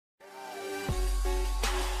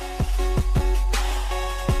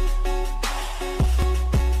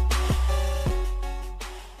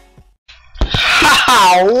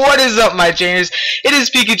What is up, my trainers? It is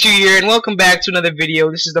Pikachu here, and welcome back to another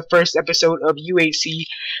video. This is the first episode of UHC,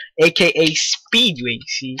 aka Speed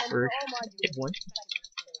UHC for everyone.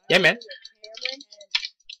 Yeah, man.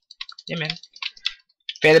 Yeah, man.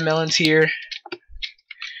 PhanomMelon's here,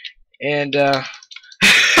 and I'm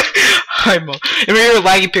and we're here with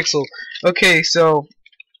LaggyPixel. Okay, so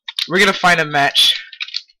we're gonna find a match.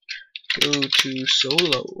 Go to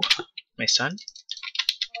solo, my son.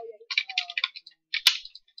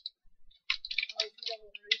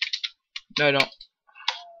 No, I don't.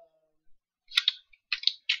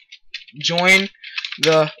 Join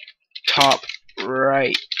the top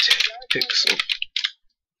right pixel.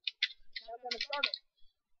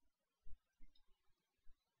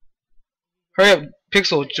 Hurry up,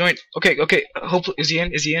 Pixel, join. Okay, okay. Hopefully, is he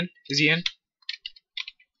in? Is he in? Is he in?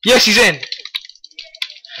 Yes, he's in.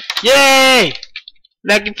 Yay!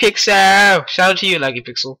 LaggyPixel. Shout out to you,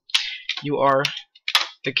 LaggyPixel. You are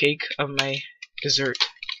the cake of my dessert.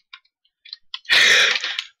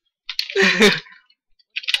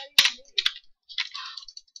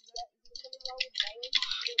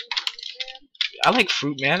 I like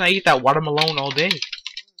fruit, man. I eat that watermelon all day.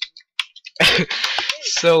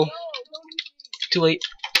 So, too late.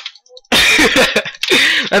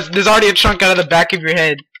 There's already a chunk out of the back of your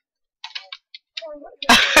head.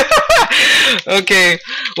 Okay,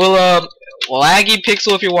 well,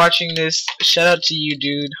 LaggyPixel, if you're watching this, shout out to you,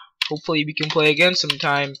 dude. Hopefully we can play again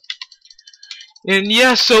sometime. And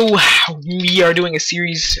yeah, so we are doing a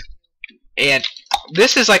series, and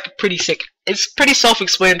this is like pretty sick. It's pretty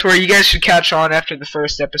self-explanatory. You guys should catch on after the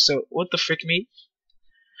first episode. What the frick, me?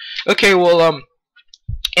 Okay, well,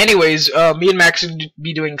 anyways, me and Max will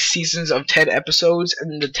be doing seasons of 10 episodes,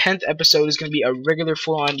 and the 10th episode is going to be a regular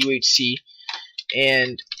full-on UHC,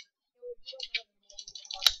 and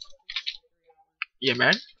yeah,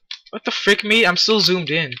 man. What the frick, me? I'm still zoomed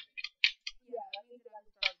in.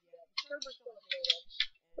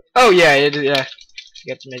 Oh yeah, yeah.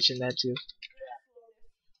 Forgot to mention that too.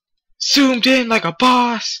 Zoomed in like a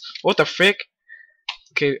boss. What the frick?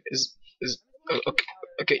 Okay, okay,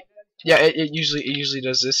 okay. Yeah, it usually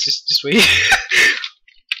does this. Just wait.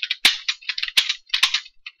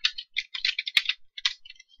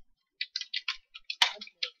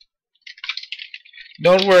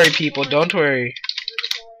 Don't worry, people. Don't worry.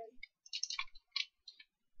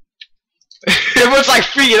 Everyone's like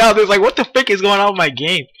freaking out. They're like, "What the frick is going on with my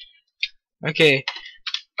game?" Okay.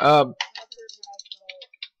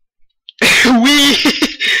 We.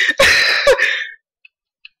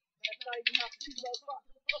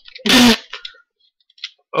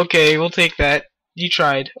 Okay, we'll take that. You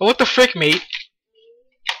tried. Oh, what the frick, mate?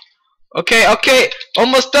 Okay, okay,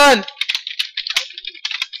 almost done.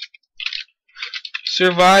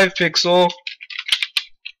 Survive, Pixel.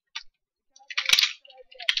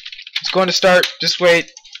 It's going to start. Just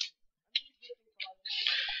wait.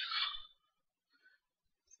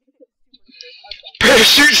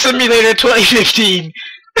 Parachute Simulator 2015.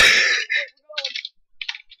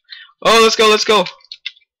 Oh, let's go, let's go.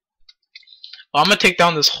 I'm gonna take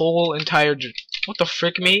down this whole entire. What the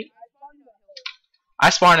frick, mate?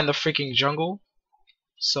 I spawned in the freaking jungle.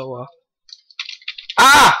 So,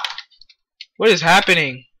 ah! What is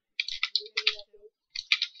happening?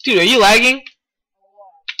 Dude, are you lagging?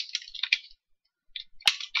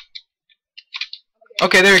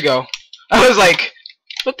 Okay, there we go. I was like,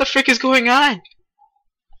 what the frick is going on?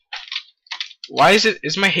 Why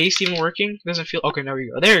is my haste even working? Doesn't feel okay. There we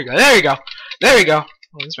go. There we go. There we go. There we go.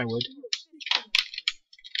 Oh, this is my wood.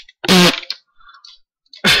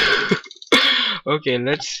 Okay,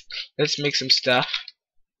 let's make some stuff.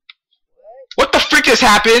 What the frick has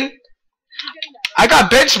happened? I got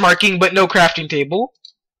benchmarking, but no crafting table.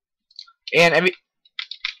 And I mean,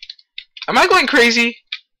 am I going crazy?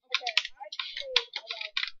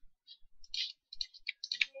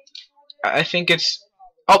 I think it's.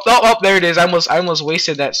 Oh, there it is. I almost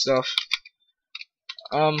wasted that stuff.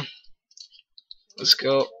 Let's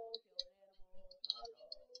go.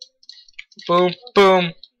 Boom,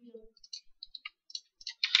 boom.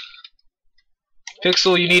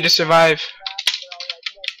 Pixel, you need to survive.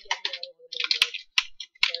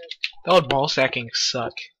 That would ball sacking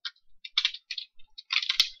suck.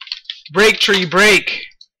 Break tree, break!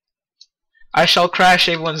 I shall crash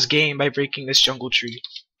everyone's game by breaking this jungle tree.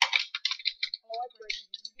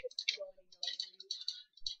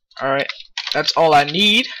 Alright, that's all I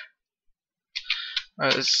need.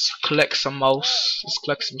 Alright, let's collect some mouse. Let's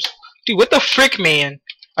collect some. Dude, what the frick, man?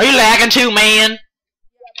 Are you lagging too, man?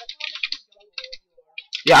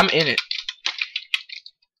 Yeah, I'm in it.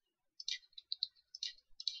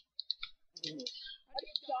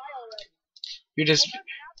 You're just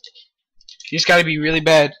You just gotta be really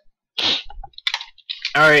bad.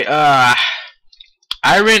 Alright,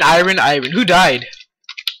 Iron. Who died?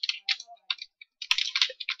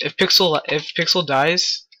 If Pixel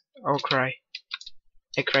dies, I'll cry.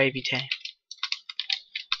 I cry every time.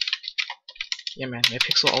 Yeah, man, my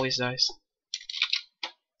Pixel always dies.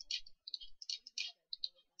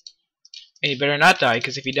 And he better not die,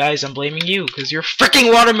 because if he dies, I'm blaming you, because you're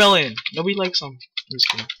freaking watermelon! Nobody likes him. I'm just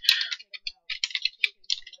kidding.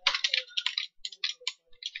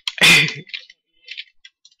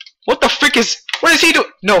 What the frick is... What is he doing?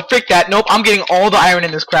 No, frick that. Nope, I'm getting all the iron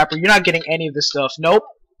in this crapper. You're not getting any of this stuff. Nope.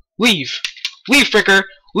 Leave. Leave, fricker.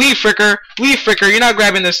 Leave, fricker. Leave, fricker. You're not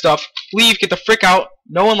grabbing this stuff. Leave. Get the frick out.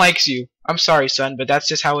 No one likes you. I'm sorry, son, but that's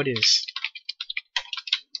just how it is.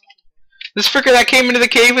 This fricker that came into the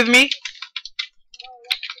cave with me?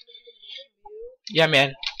 Yeah,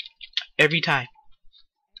 man. Every time.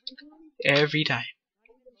 Every time.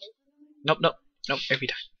 Nope, nope. Nope, every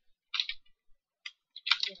time.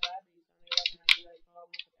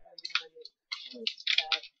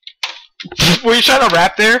 Were you trying to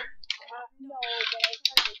rap there?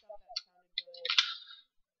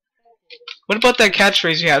 What about that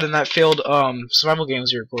catchphrase you had in that failed survival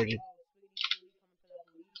games you recorded?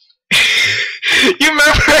 You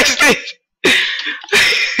memorized it!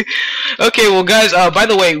 Okay, well guys, by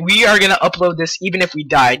the way, we are gonna upload this even if we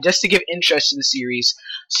die, just to give interest to the series.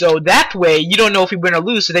 So that way, you don't know if we win or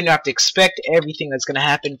lose, so then you have to expect everything that's gonna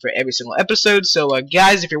happen for every single episode. So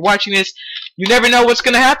guys, if you're watching this, you never know what's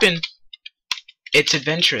gonna happen. It's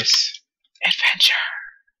adventurous. Adventure.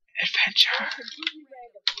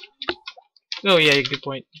 Oh yeah, good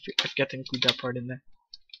point. I forgot to include that part in there.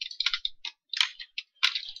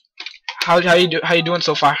 How you doing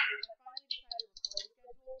so far?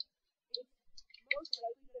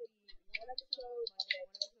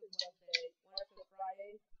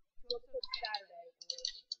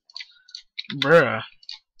 Bruh.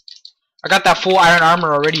 I got that full iron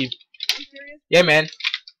armor already. Yeah, man.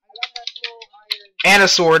 And a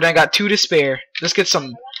sword, and I got 2 to spare. Let's get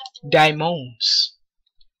some diamonds.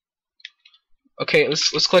 Okay,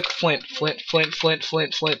 let's click flint. Am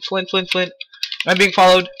I being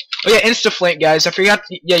followed? Oh yeah, insta flint, guys. I forgot.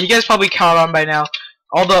 Yeah, you guys probably caught on by now.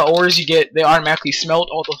 All the ores you get, they automatically smelt.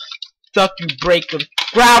 All the stuff you break of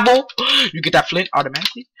gravel, you get that flint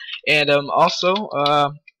automatically. And also,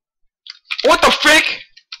 what the frick?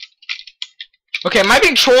 Okay, am I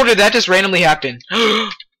being trolled or did that just randomly happen? Ooh,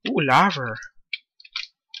 lava.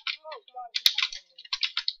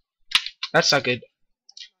 That's not good.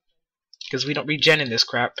 Because we don't regen in this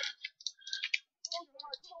crap.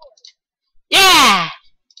 Yeah!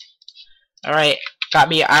 Alright, got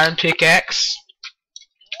me an iron pickaxe.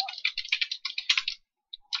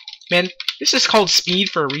 Man, this is called speed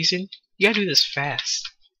for a reason. You gotta do this fast.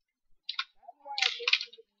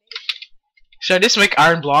 Should I just make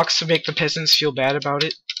iron blocks to make the peasants feel bad about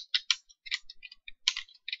it?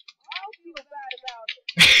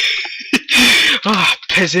 Ah,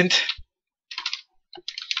 peasant.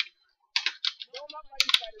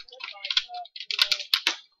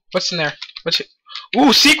 What's in there? What's it?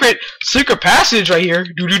 Ooh, secret passage right here.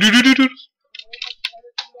 Do do do do do do.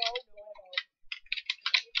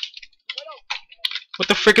 What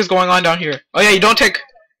the frick is going on down here? Oh yeah, you don't take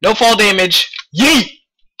no fall damage. Yeet!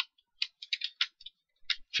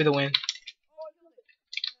 For the win.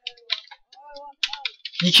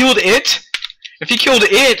 You killed it? If you killed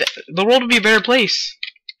it, the world would be a better place.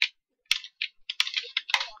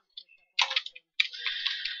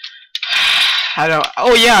 I don't.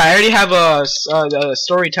 Oh yeah, I already have a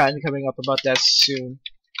story time coming up about that soon.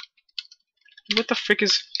 What the frick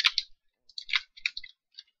is?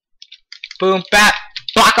 Boom, bat,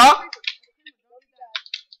 baka.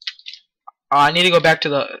 I need to go back to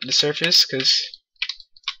the surface, cause.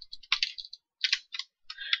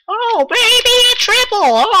 Oh baby, a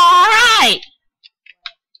triple. All right.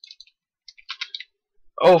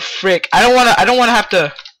 Oh frick! I don't wanna have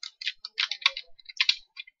to.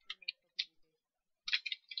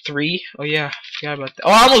 3? Oh yeah, forgot about that.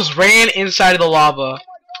 Oh, I almost ran inside of the lava.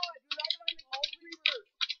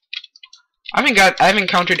 I haven't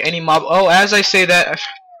encountered any mob. Oh, as I say that,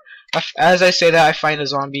 I find a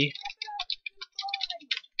zombie.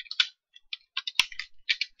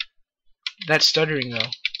 That's stuttering though.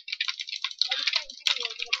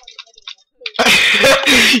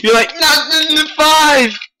 You're like, not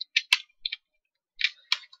 5.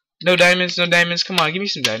 No diamonds, no diamonds. Come on, give me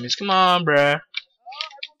some diamonds. Come on, bruh.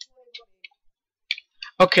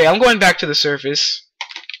 Okay, I'm going back to the surface.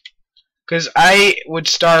 Because I would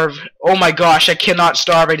starve. Oh my gosh, I cannot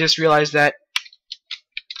starve. I just realized that.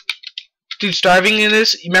 Dude, starving in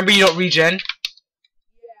this, remember you don't regen?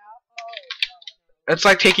 It's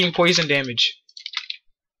like taking poison damage.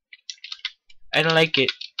 I don't like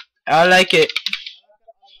it. I like it.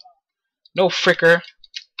 No fricker.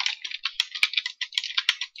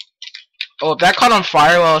 Oh, if that caught on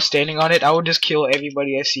fire while I was standing on it, I would just kill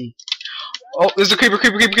everybody I see. Oh, there's a creeper.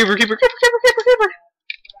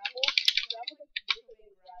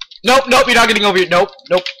 Nope, you're not getting over here. Nope,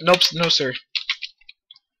 no sir.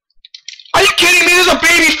 Are you kidding me? There's a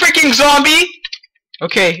baby freaking zombie!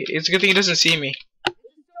 Okay, it's a good thing he doesn't see me.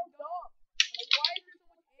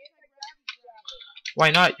 Why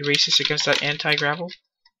not? You're racist against that anti-gravel?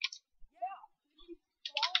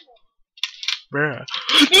 Bruh.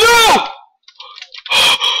 No!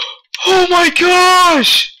 Oh my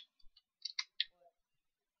gosh!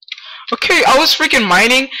 Okay, I was freaking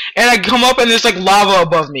mining, and I come up and there's like lava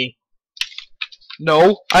above me.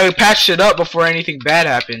 No, I patched it up before anything bad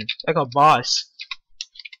happened. Like a boss.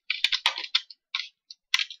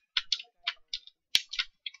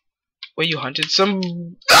 Wait, you hunted some...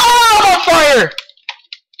 Ah! I'm on fire!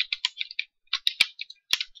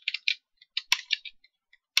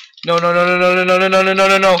 No.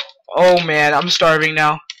 Oh man, I'm starving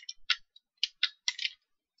now.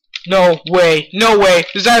 No way.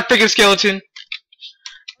 Is that a freaking skeleton?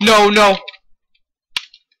 No. No,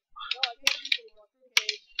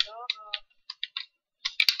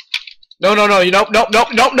 you nope. You're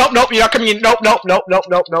not coming in. Nope.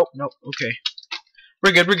 Okay.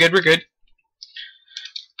 We're good.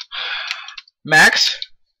 Max?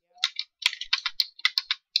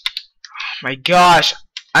 Oh my gosh.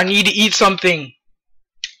 I need to eat something.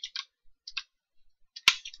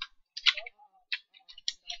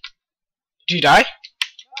 Did you die?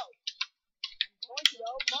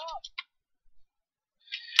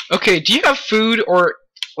 Okay, do you have food or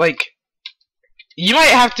like you might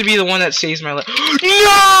have to be the one that saves my life. No!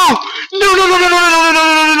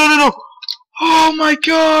 No. Oh my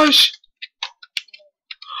gosh.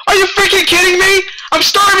 Are you freaking kidding me? I'm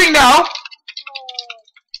starving now.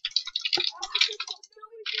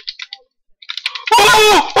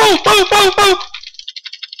 Oh!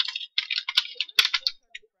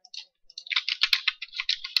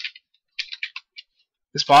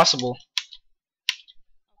 It's possible.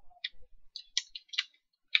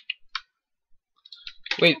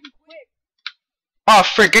 Wait. Oh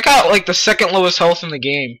frick, I got like the second lowest health in the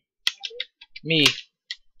game. Me.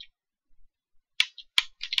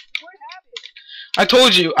 I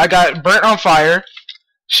told you, I got burnt on fire,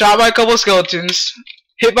 shot by a couple of skeletons,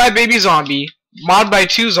 hit by a baby zombie, mobbed by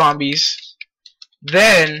 2 zombies,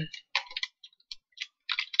 then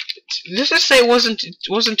let's just say it wasn't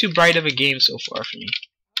too bright of a game so far for me.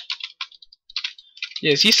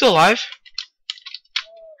 Yeah, is he still alive?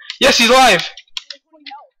 Yes, he's alive!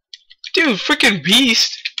 Dude, freaking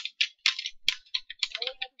beast!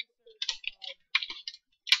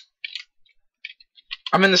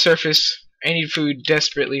 I'm in the surface. I need food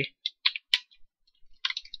desperately.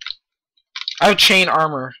 I have chain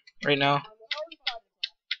armor right now.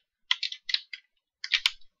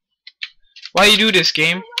 Why you do this,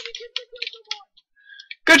 game?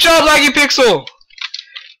 Good job, LaggyPixel!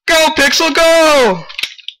 Go, Pixel, go!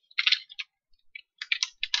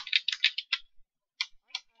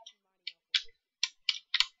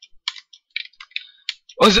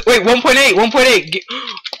 Was it, wait, 1.8.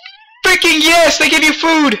 Freaking yes, they give you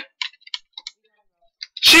food.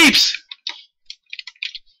 Sheeps.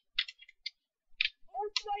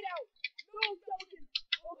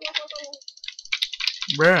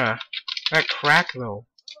 Bruh, that crack though.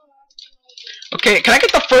 Okay, can I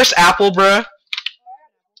get the first apple, bruh?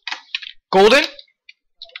 Golden?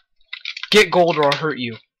 Get gold or I'll hurt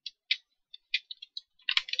you.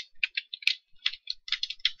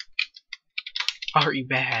 I'll hurt you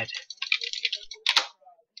bad.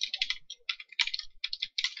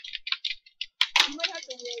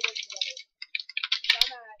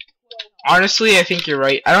 Honestly, I think you're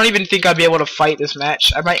right. I don't even think I'll be able to fight this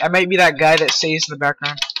match. I might be that guy that stays in the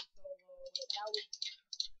background.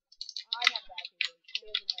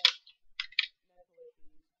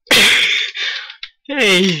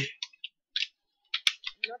 Hey.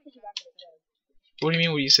 What do you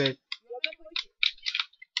mean? What you said?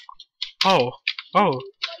 Oh. So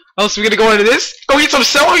we're gonna go into this? Go eat some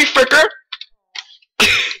celery, fricker!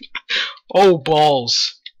 Oh,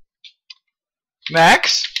 balls.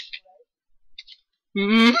 Max? No,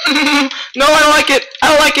 I don't like it! I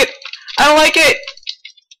don't like it!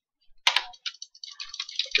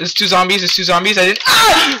 There's two zombies, I didn't—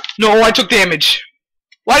 Ah! No, I took damage.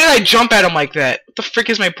 Why did I jump at him like that? What the frick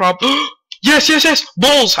is my problem? Yes!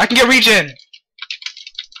 Bulls! I can get regen!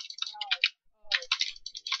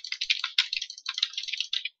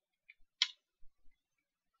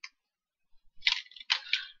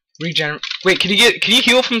 Regen. Wait, can you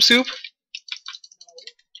heal from soup?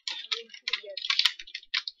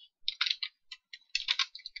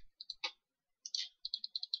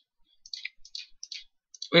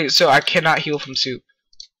 Wait, so I cannot heal from soup.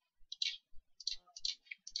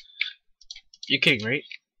 You're kidding, right?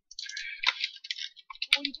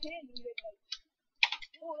 Well, you can do it, like,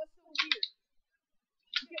 oh, that's so weird.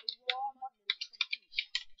 You get raw mutton from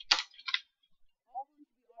soup. All food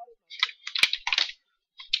to be honest mutton.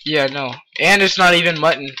 Yeah, no. And it's not even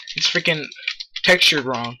mutton. It's freaking textured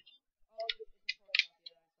wrong. Oh, it's a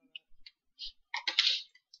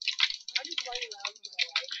I'm just running around for my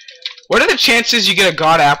life, so... What are the chances you get a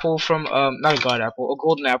god apple from, not a god apple, a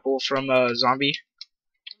golden apple from a zombie? Zombie?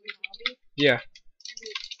 Yeah.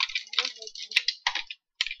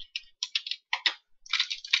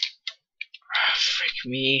 Freak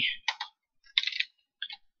me.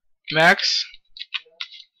 Max?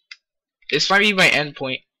 This might be my end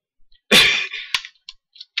point.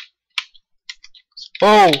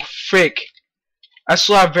 Oh, frick. I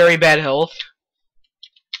still have very bad health.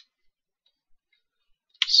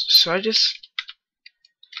 So I just...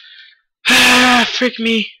 frick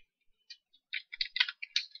me.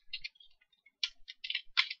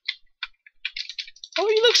 Oh,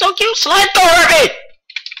 you look so cute, slime thrower!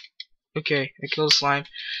 Okay, I killed slime.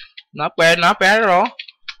 Not bad at all.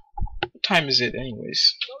 What time is it, anyways? No,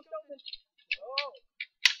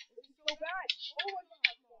 this is so bad.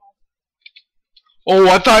 Oh,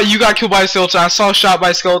 I thought you got killed by a skeleton. I saw a shot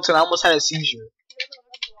by a skeleton. I almost had a seizure.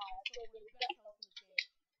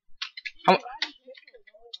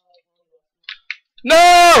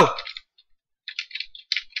 No!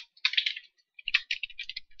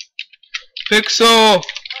 Pixel!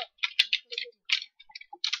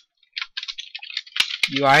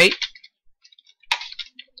 You alright?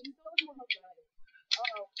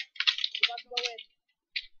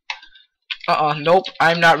 Nope,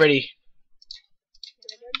 I'm not ready.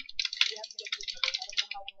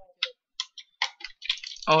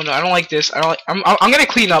 Oh no, I don't like this. I'm gonna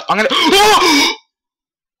clean up. I'm gonna.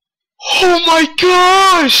 Oh my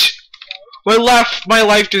gosh! My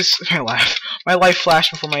life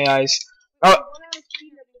flashed before my eyes.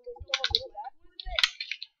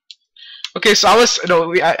 Okay, so on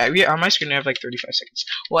my screen I have like 35 seconds.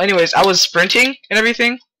 Well, anyways, I was sprinting and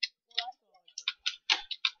everything.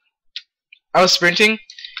 I was sprinting,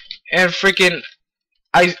 and freaking,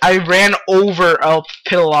 I ran over a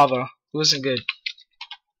pit of lava. It wasn't good.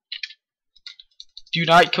 Do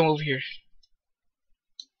not come over here.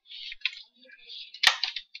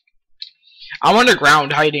 I'm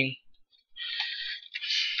underground hiding.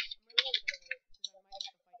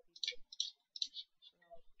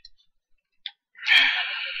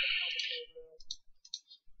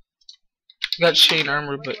 Got chain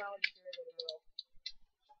armor, but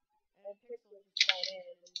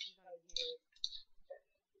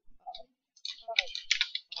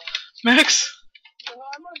Max.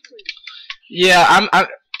 Yeah,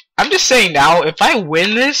 I'm just saying now, if I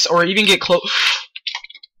win this or even get close.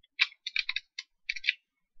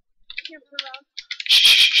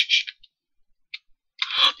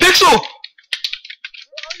 Pixel!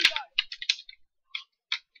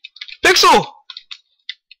 Pixel!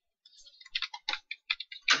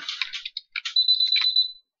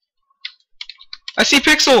 I see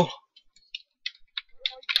Pixel!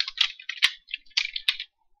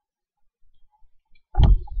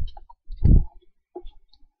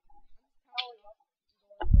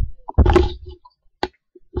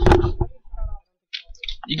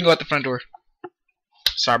 You can go out the front door.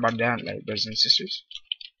 Sorry about that, my brothers and sisters.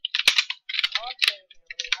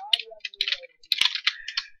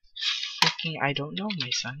 Fucking, I don't know, my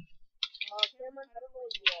son.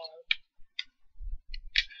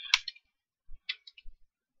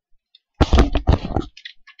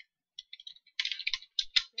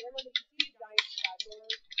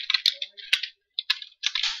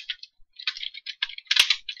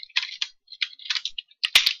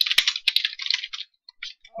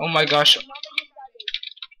 Oh my gosh.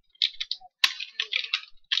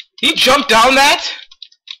 He jumped down that?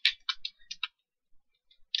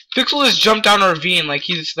 Pixel just jumped down a ravine like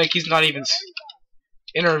he's not even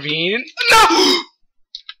in a ravine. No!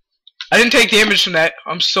 I didn't take damage from that.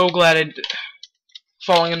 I'm so glad I did.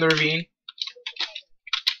 Falling in the ravine.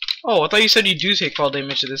 Oh, I thought you said you do take fall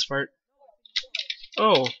damage to this part.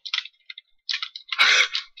 Oh.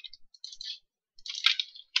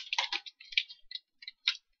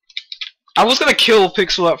 I was gonna kill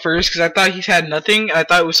Pixel at first because I thought he had nothing. And I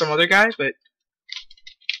thought it was some other guy, but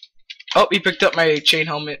oh, he picked up my chain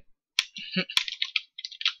helmet.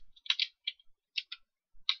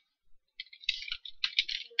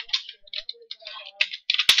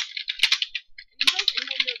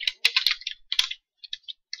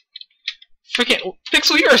 Freaking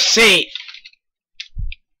Pixel, you're a saint.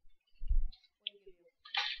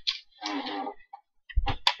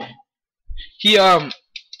 He oh,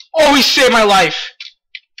 he saved my life.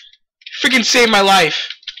 Freaking saved my life.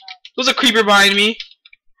 There's a creeper behind me.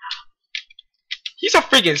 He's a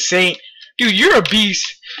freaking saint. Dude, you're a beast.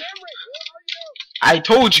 I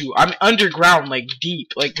told you, I'm underground, like deep.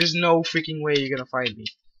 Like there's no freaking way you're gonna find me.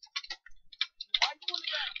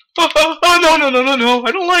 Oh, no,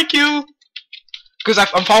 I don't like you. Because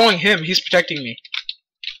I'm following him, he's protecting me.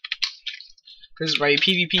 Because my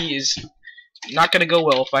PvP is not gonna go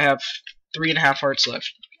well if I have 3.5 hearts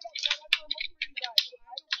left.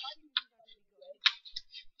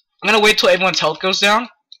 I'm gonna wait till everyone's health goes down,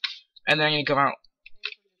 and then I'm gonna come out.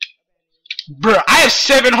 Bruh, I have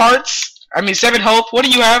 7 hearts. I mean 7 health. What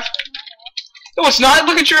do you have? No, it's not.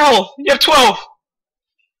 Look at your health. You have 12.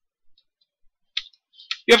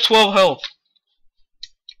 You have 12 health.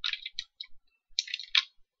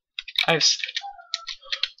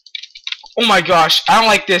 Oh my gosh, I don't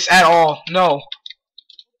like this at all. No.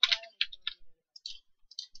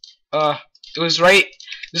 It was right.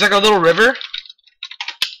 There's like a little river.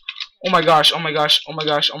 Oh my gosh, oh my gosh, oh my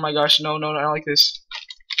gosh, oh my gosh. No, I don't like this.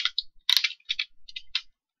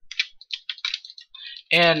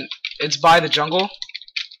 And it's by the jungle.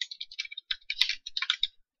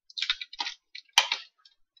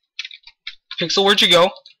 Pixel, where'd you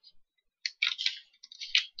go?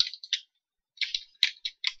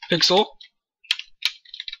 Pixel?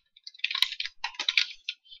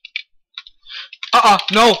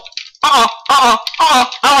 No. I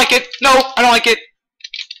don't like it. No, I don't like it.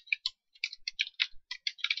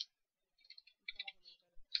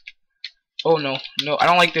 Oh no, I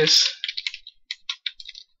don't like this.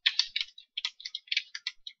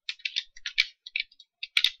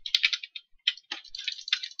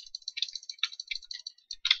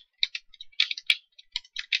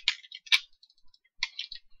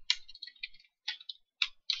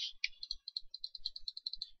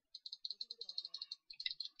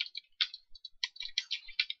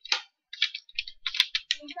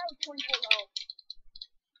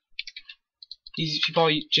 He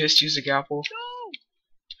probably just used a gapple.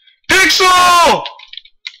 No! Pixel! No!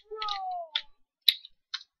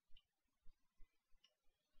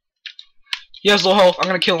 He has low health. I'm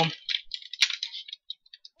gonna kill him.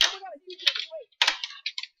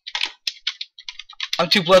 I'm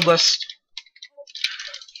too bloodless.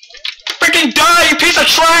 Freaking die, you piece of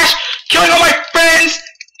trash! Killing all my friends!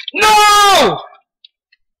 No!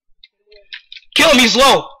 Kill him, he's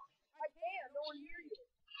low.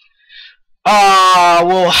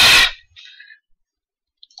 Well,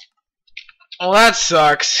 that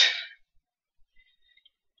sucks.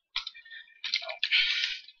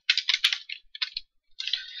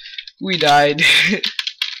 We died.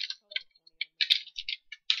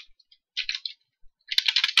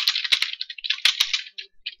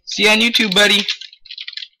 See you on YouTube, buddy.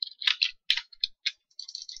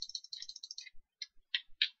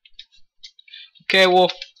 Okay,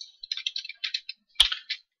 well,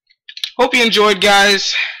 hope you enjoyed,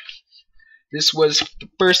 guys. This was the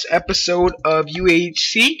first episode of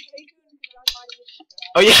UHC.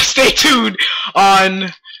 Oh yeah, stay tuned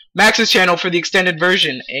on Max's channel for the extended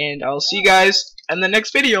version, and I'll see you guys in the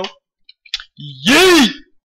next video. Yay!